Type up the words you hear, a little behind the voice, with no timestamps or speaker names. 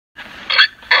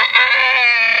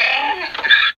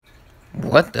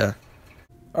What the?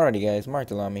 Alrighty guys, Mark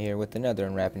the Llama here with another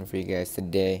unwrapping for you guys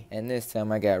today. And this time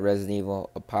I got Resident Evil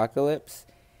Apocalypse.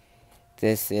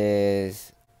 This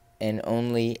is an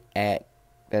only at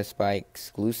Best Buy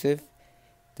exclusive.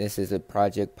 This is a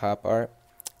Project Pop Art.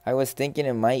 I was thinking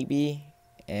it might be,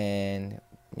 and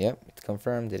yep, it's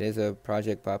confirmed. It is a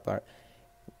Project Pop Art.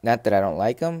 Not that I don't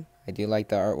like them. I do like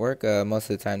the artwork. Most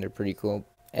of the time they're pretty cool.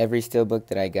 Every Steelbook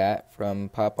that I got from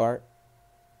Pop Art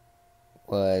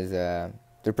was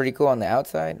they're pretty cool on the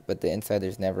outside, but the inside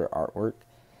there's never artwork.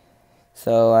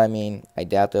 So I mean, I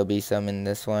doubt there'll be some in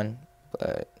this one,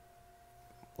 but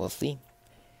we'll see.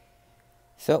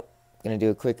 So gonna do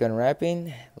a quick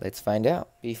unwrapping. Let's find out.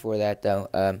 Before that though,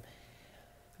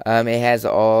 it has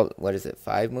all, what is it,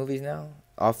 5 movies now?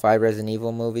 All 5 Resident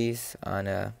Evil movies on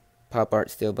a Pop Art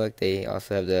Steelbook. They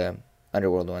also have the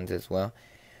Underworld ones as well,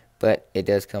 but it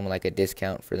does come like a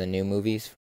discount for the new movies.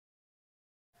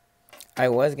 I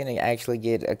was going to actually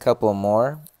get a couple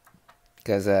more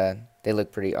because they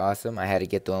look pretty awesome. I had to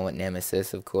get the one with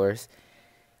Nemesis, of course.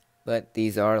 But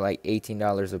these are like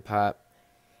 $18 a pop.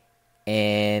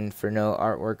 And for no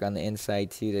artwork on the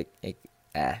inside too,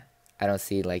 I don't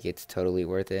see like it's totally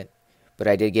worth it. But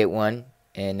I did get one,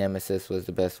 and Nemesis was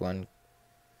the best one.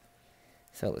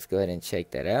 So let's go ahead and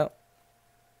check that out.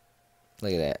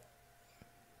 Look at that.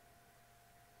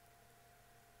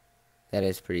 That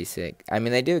is pretty sick. I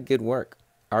mean, they do good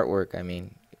artwork, I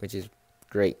mean, which is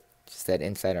great. Just that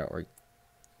inside artwork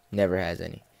never has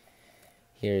any.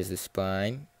 Here's the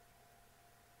spine.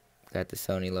 Got the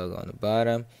Sony logo on the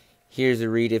bottom. Here's a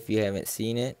read if you haven't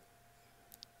seen it.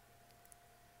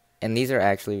 And these are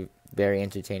actually very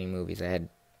entertaining movies.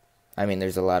 I mean,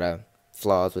 there's a lot of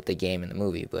flaws with the game and the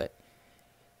movie, but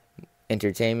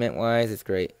entertainment-wise, it's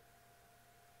great.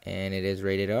 And it is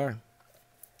rated R.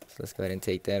 So let's go ahead and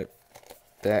take that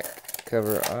back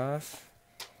cover off,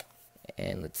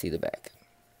 and let's see the back.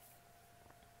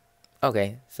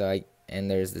 Okay, so and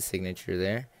there's the signature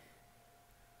there.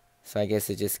 So I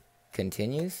guess it just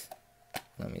continues.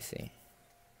 Let me see.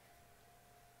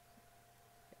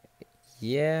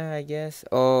 Yeah, I guess.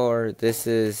 Or this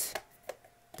is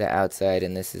the outside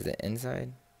and this is the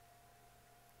inside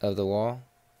of the wall.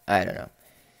 I don't know.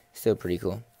 Still pretty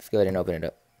cool. Let's go ahead and open it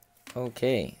up.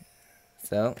 Okay,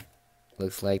 so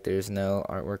looks like there's no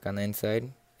artwork on the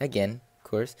inside. Again, of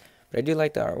course. But I do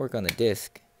like the artwork on the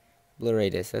disc. Blu-ray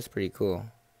disc. That's pretty cool.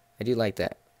 I do like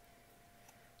that.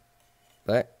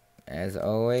 But, as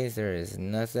always, there is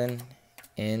nothing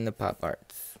in the pop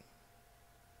arts.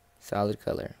 Solid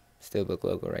color. Steelbook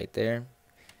logo right there.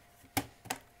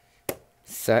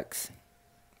 Sucks.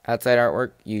 Outside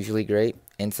artwork, usually great.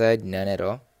 Inside, none at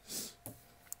all.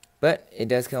 But, it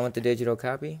does come with the digital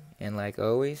copy. And like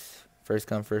always, first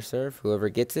come, first serve. Whoever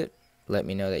gets it, let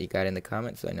me know that you got it in the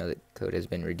comments so I know that code has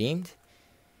been redeemed.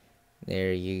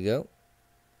 There you go.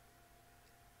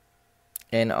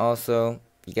 And also,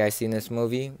 you guys seen this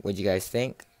movie? What'd you guys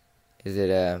think? Is it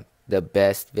the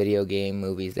best video game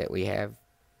movies that we have?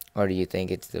 Or do you think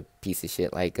it's a piece of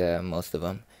shit like most of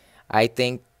them? I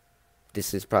think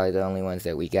this is probably the only ones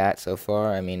that we got so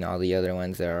far. I mean, all the other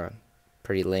ones are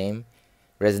pretty lame.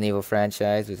 Resident Evil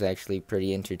franchise was actually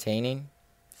pretty entertaining.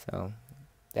 So,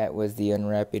 that was the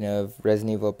unwrapping of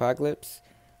Resident Evil Apocalypse.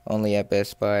 Only at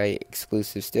Best Buy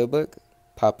exclusive Steelbook.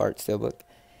 Pop Art Steelbook.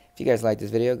 If you guys like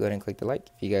this video, go ahead and click the like.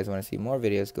 If you guys want to see more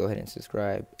videos, go ahead and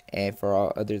subscribe. And for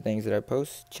all other things that I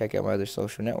post, check out my other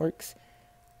social networks.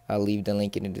 I'll leave the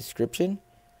link in the description.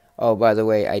 Oh, by the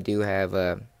way, I do have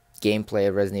a gameplay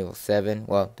of Resident Evil 7.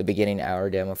 Well, the beginning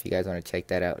hour demo, if you guys want to check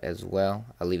that out as well.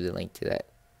 I'll leave the link to that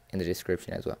in the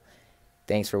description as well.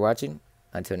 Thanks for watching.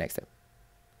 Until next time.